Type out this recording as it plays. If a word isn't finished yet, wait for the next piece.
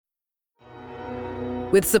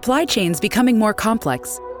With supply chains becoming more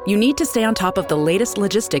complex, you need to stay on top of the latest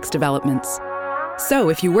logistics developments. So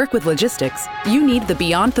if you work with logistics, you need the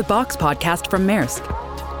Beyond the Box podcast from Maersk.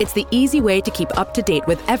 It's the easy way to keep up to date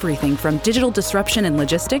with everything from digital disruption in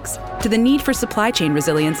logistics to the need for supply chain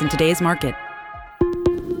resilience in today's market.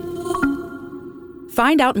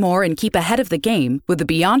 Find out more and keep ahead of the game with the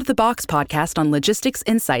Beyond the Box podcast on logistics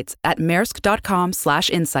insights at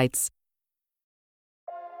maersk.com/insights.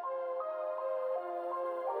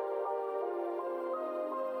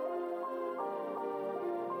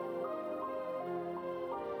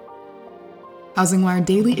 HousingWire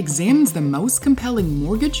Daily examines the most compelling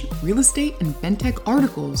mortgage, real estate, and fintech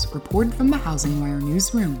articles reported from the HousingWire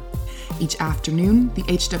newsroom. Each afternoon, the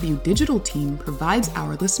HW Digital team provides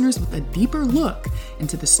our listeners with a deeper look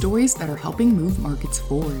into the stories that are helping move markets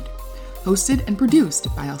forward. Hosted and produced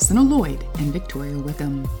by Alcina Lloyd and Victoria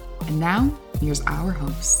Wickham. And now, here's our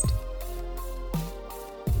host.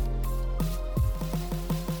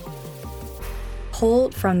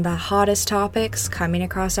 Pulled from the hottest topics coming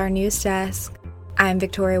across our news desk. I'm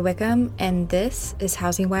Victoria Wickham, and this is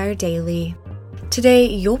HousingWire Daily. Today,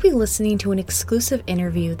 you'll be listening to an exclusive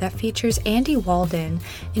interview that features Andy Walden,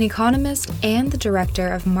 an economist and the director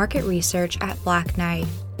of market research at Black Knight.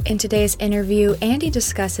 In today's interview, Andy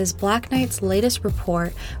discusses Black Knight's latest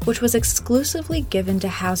report, which was exclusively given to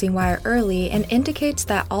HousingWire early and indicates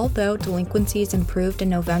that although delinquencies improved in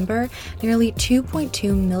November, nearly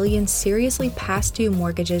 2.2 million seriously past due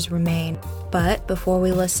mortgages remain. But before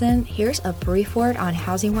we listen, here's a brief word on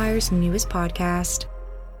HousingWire's newest podcast.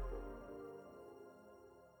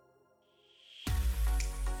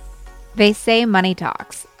 They say money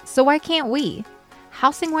talks, so why can't we?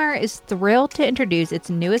 HousingWire is thrilled to introduce its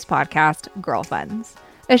newest podcast, Girl Funds,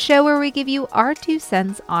 a show where we give you our 2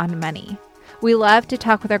 cents on money. We love to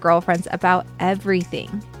talk with our girlfriends about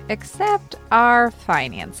everything, except our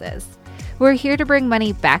finances. We're here to bring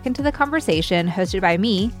money back into the conversation, hosted by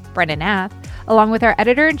me, Brendan Nath, along with our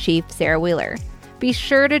editor-in-chief, Sarah Wheeler. Be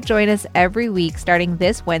sure to join us every week starting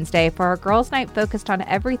this Wednesday for our Girls' Night focused on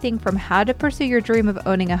everything from how to pursue your dream of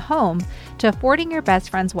owning a home to affording your best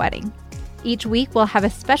friend's wedding. Each week, we'll have a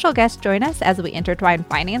special guest join us as we intertwine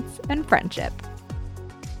finance and friendship.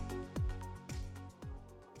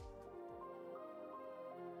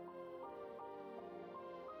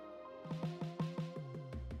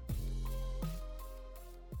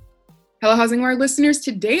 Hello, HousingWire listeners.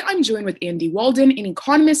 Today, I'm joined with Andy Walden, an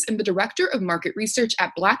economist and the director of market research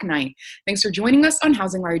at Black Knight. Thanks for joining us on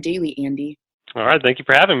HousingWire Daily, Andy. All right. Thank you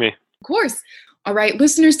for having me. Of course. All right,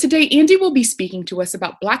 listeners, today Andy will be speaking to us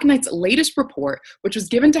about Black Knight's latest report, which was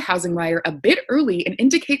given to HousingWire a bit early and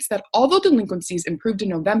indicates that although delinquencies improved in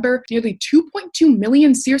November, nearly 2.2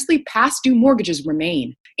 million seriously past due mortgages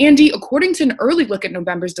remain. Andy, according to an early look at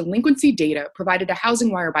November's delinquency data provided to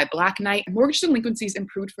HousingWire by Black Knight, mortgage delinquencies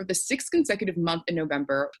improved for the 6th consecutive month in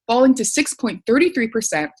November, falling to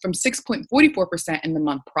 6.33% from 6.44% in the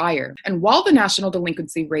month prior. And while the national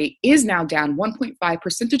delinquency rate is now down 1.5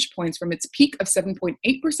 percentage points from its peak of 7.8%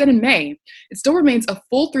 in May, it still remains a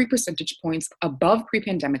full 3 percentage points above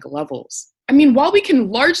pre-pandemic levels. I mean, while we can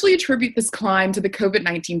largely attribute this climb to the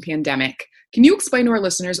COVID-19 pandemic, can you explain to our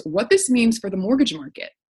listeners what this means for the mortgage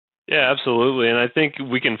market? Yeah, absolutely. And I think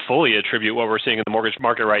we can fully attribute what we're seeing in the mortgage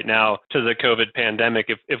market right now to the COVID pandemic.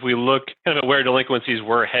 If we look kind of at where delinquencies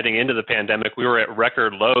were heading into the pandemic, we were at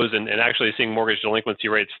record lows and actually seeing mortgage delinquency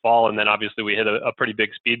rates fall. And then obviously we hit a pretty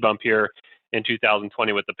big speed bump here in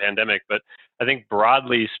 2020 with the pandemic. But I think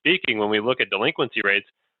broadly speaking, when we look at delinquency rates,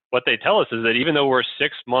 what they tell us is that even though we're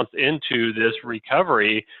 6 months into this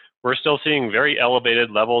recovery, we're still seeing very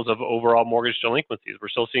elevated levels of overall mortgage delinquencies. We're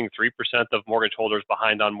still seeing 3% of mortgage holders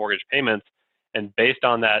behind on mortgage payments. And based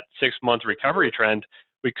on that 6-month recovery trend,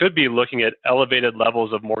 we could be looking at elevated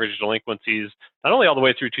levels of mortgage delinquencies, not only all the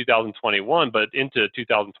way through 2021, but into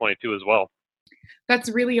 2022 as well.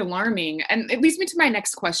 That's really alarming. And it leads me to my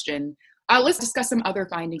next question. Let's discuss some other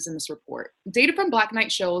findings in this report. Data from Black Knight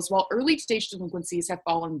shows while early-stage delinquencies have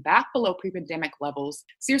fallen back below pre-pandemic levels,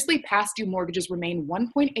 seriously past due mortgages remain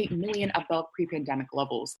 1.8 million above pre-pandemic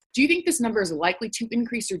levels. Do you think this number is likely to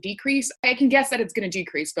increase or decrease? I can guess that it's going to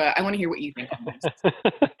decrease, but I want to hear what you think on this.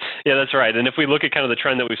 Yeah, that's right. And if we look at kind of the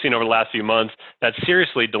trend that we've seen over the last few months, that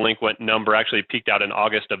seriously delinquent number actually peaked out in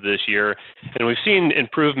August of this year. And we've seen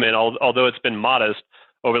improvement, although it's been modest,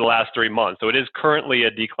 over the last 3 months. So it is currently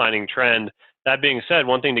a declining trend. That being said,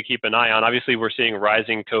 one thing to keep an eye on, obviously we're seeing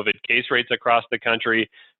rising COVID case rates across the country.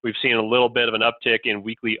 We've seen a little bit of an uptick in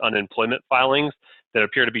weekly unemployment filings that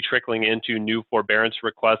appear to be trickling into new forbearance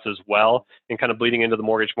requests as well and kind of bleeding into the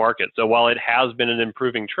mortgage market. So while it has been an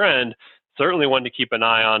improving trend, certainly one to keep an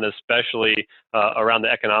eye on, especially around the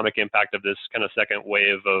economic impact of this kind of second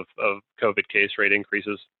wave of COVID case rate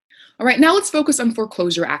increases. All right, now let's focus on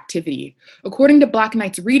foreclosure activity. According to Black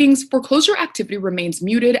Knight's readings, foreclosure activity remains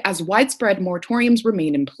muted as widespread moratoriums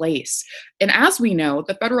remain in place. And as we know,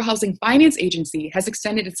 the Federal Housing Finance Agency has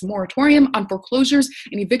extended its moratorium on foreclosures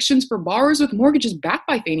and evictions for borrowers with mortgages backed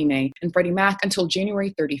by Fannie Mae and Freddie Mac until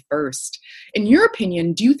January 31st. In your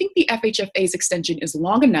opinion, do you think the FHFA's extension is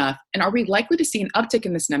long enough, and are we likely to see an uptick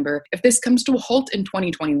in this number if this comes to a halt in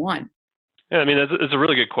 2021? Yeah, I mean, it's a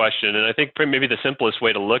really good question. And I think maybe the simplest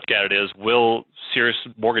way to look at it is, will serious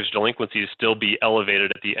mortgage delinquencies still be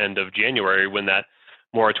elevated at the end of January when that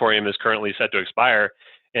moratorium is currently set to expire?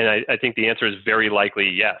 And I think the answer is very likely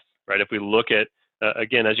yes, right? If we look at,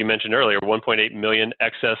 again, as you mentioned earlier, 1.8 million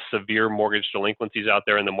excess severe mortgage delinquencies out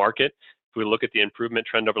there in the market. If we look at the improvement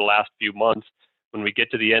trend over the last few months, when we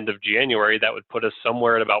get to the end of January, that would put us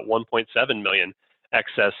somewhere at about 1.7 million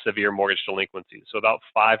excess severe mortgage delinquencies. So about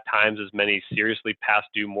 5 times as many seriously past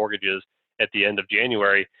due mortgages at the end of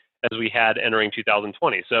January as we had entering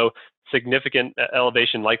 2020. So significant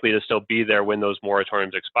elevation likely to still be there when those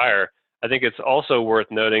moratoriums expire. I think it's also worth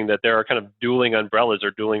noting that there are kind of dueling umbrellas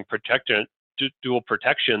or dual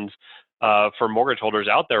protections for mortgage holders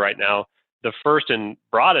out there right now. The first and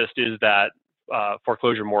broadest is that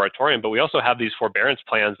foreclosure moratorium, but we also have these forbearance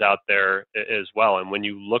plans out there as well. And when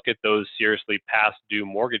you look at those seriously past due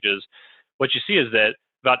mortgages, what you see is that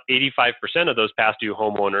about 85% of those past due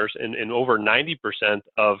homeowners and over 90%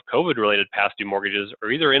 of COVID-related past due mortgages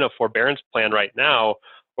are either in a forbearance plan right now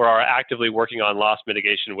or are actively working on loss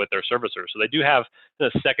mitigation with their servicers. So they do have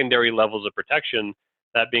the secondary levels of protection.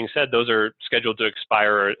 That being said, those are scheduled to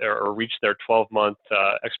expire or reach their 12-month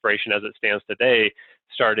expiration as it stands today,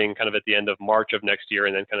 starting kind of at the end of March of next year,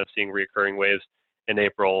 and then kind of seeing reoccurring waves in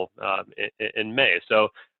April and May. So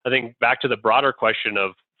I think back to the broader question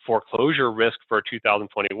of foreclosure risk for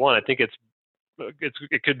 2021, I think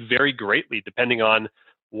it could vary greatly depending on,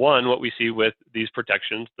 one, what we see with these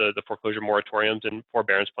protections, the foreclosure moratoriums and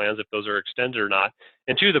forbearance plans, if those are extended or not,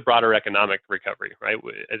 and two, the broader economic recovery, right?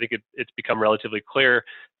 I think it's become relatively clear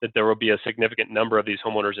that there will be a significant number of these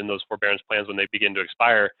homeowners in those forbearance plans when they begin to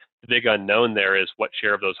expire. The big unknown there is what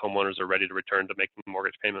share of those homeowners are ready to return to making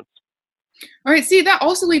mortgage payments. All right, see, that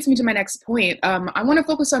also leads me to my next point. I want to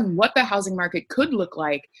focus on what the housing market could look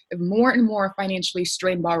like if more and more financially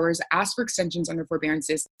strained borrowers ask for extensions under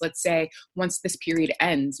forbearances, let's say, once this period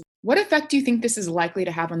ends. What effect do you think this is likely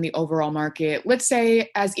to have on the overall market, let's say,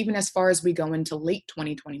 even as far as we go into late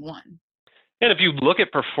 2021? And if you look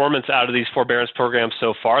at performance out of these forbearance programs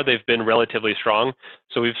so far, they've been relatively strong.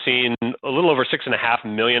 So we've seen a little over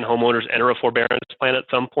 6.5 million homeowners enter a forbearance plan at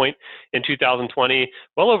some point in 2020.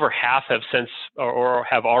 Well over half have since or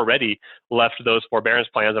have already left those forbearance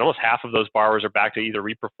plans, and almost half of those borrowers are back to either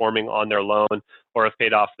reperforming on their loan or have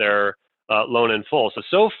paid off their loan in full.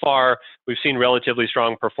 So far, we've seen relatively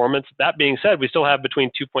strong performance. That being said, we still have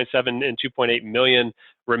between 2.7 and 2.8 million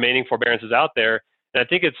remaining forbearances out there. And I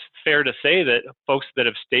think it's fair to say that folks that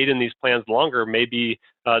have stayed in these plans longer may be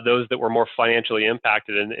those that were more financially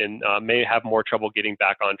impacted and may have more trouble getting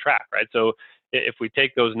back on track, right? So if we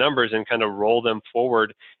take those numbers and kind of roll them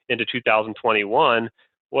forward into 2021,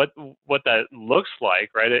 what that looks like,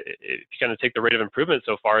 right, if you kind of take the rate of improvement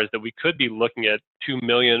so far, is that we could be looking at 2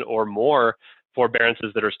 million or more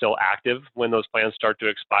forbearances that are still active when those plans start to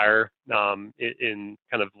expire in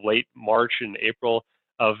kind of late March and April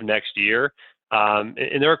of next year. And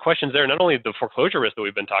there are questions there, not only the foreclosure risk that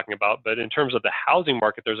we've been talking about, but in terms of the housing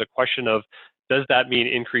market, there's a question of, does that mean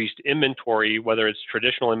increased inventory, whether it's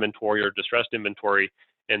traditional inventory or distressed inventory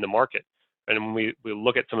in the market? And when we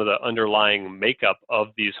look at some of the underlying makeup of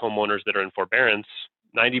these homeowners that are in forbearance,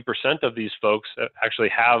 90% of these folks actually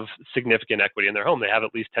have significant equity in their home. They have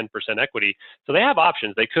at least 10% equity. So they have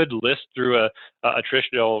options. They could list through a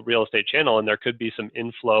traditional real estate channel, and there could be some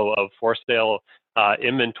inflow of for sale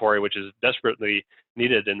inventory, which is desperately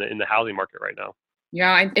needed in the housing market right now.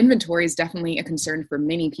 Yeah, inventory is definitely a concern for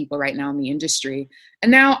many people right now in the industry. And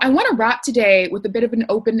now I want to wrap today with a bit of an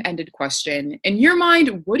open-ended question. In your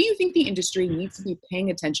mind, what do you think the industry needs to be paying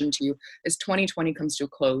attention to as 2020 comes to a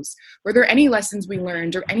close? Were there any lessons we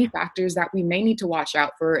learned or any factors that we may need to watch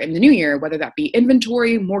out for in the new year, whether that be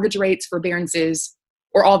inventory, mortgage rates, forbearances,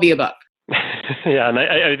 or all the above? Yeah, and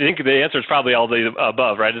I think the answer is probably all the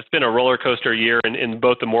above, right? It's been a roller coaster year in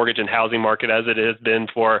both the mortgage and housing market, as it has been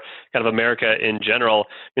for kind of America in general.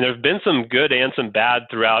 And there's been some good and some bad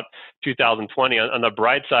throughout 2020. On the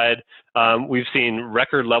bright side, we've seen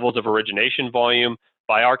record levels of origination volume.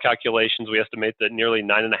 By our calculations, we estimate that nearly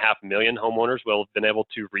 9.5 million homeowners will have been able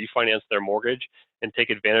to refinance their mortgage and take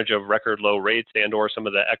advantage of record low rates and or some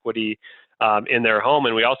of the equity in their home.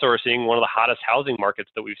 And we also are seeing one of the hottest housing markets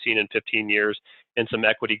that we've seen in 15 years and some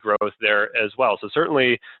equity growth there as well. So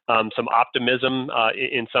certainly some optimism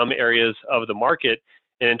in some areas of the market.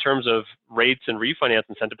 And in terms of rates and refinance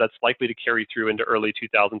incentive, that's likely to carry through into early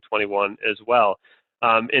 2021 as well.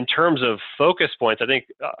 In terms of focus points, I think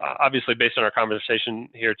obviously based on our conversation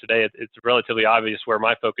here today, it's relatively obvious where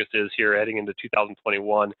my focus is here heading into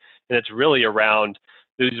 2021. And it's really around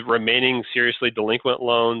these remaining seriously delinquent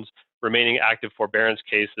loans, remaining active forbearance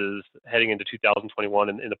cases heading into 2021,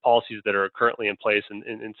 and the policies that are currently in place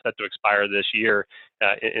and set to expire this year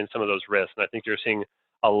in some of those risks. And I think you're seeing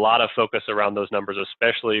a lot of focus around those numbers,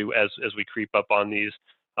 especially as we creep up on these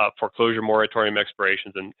foreclosure moratorium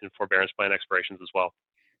expirations and forbearance plan expirations as well.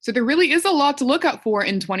 So there really is a lot to look out for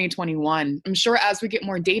in 2021. I'm sure as we get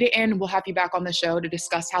more data in, we'll have you back on the show to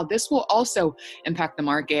discuss how this will also impact the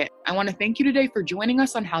market. I want to thank you today for joining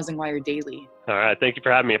us on Housing Wire Daily. All right. Thank you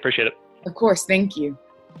for having me. I appreciate it. Of course. Thank you.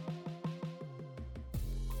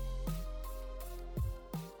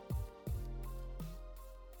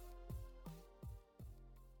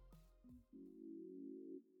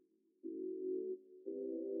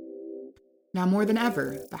 Now more than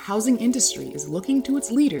ever, the housing industry is looking to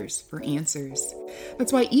its leaders for answers.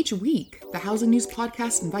 That's why each week, the Housing News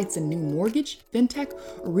Podcast invites a new mortgage, fintech,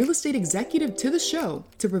 or real estate executive to the show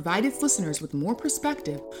to provide its listeners with more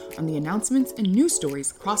perspective on the announcements and news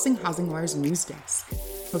stories crossing Housing Wire's news desk.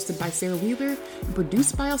 Hosted by Sarah Wheeler and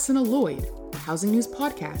produced by Alcina Lloyd, the Housing News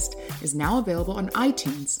Podcast is now available on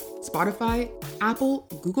iTunes, Spotify, Apple,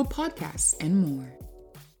 Google Podcasts, and more.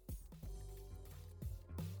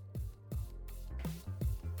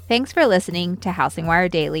 Thanks for listening to Housing Wire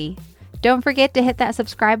Daily. Don't forget to hit that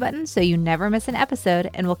subscribe button so you never miss an episode,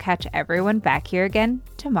 and we'll catch everyone back here again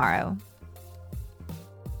tomorrow.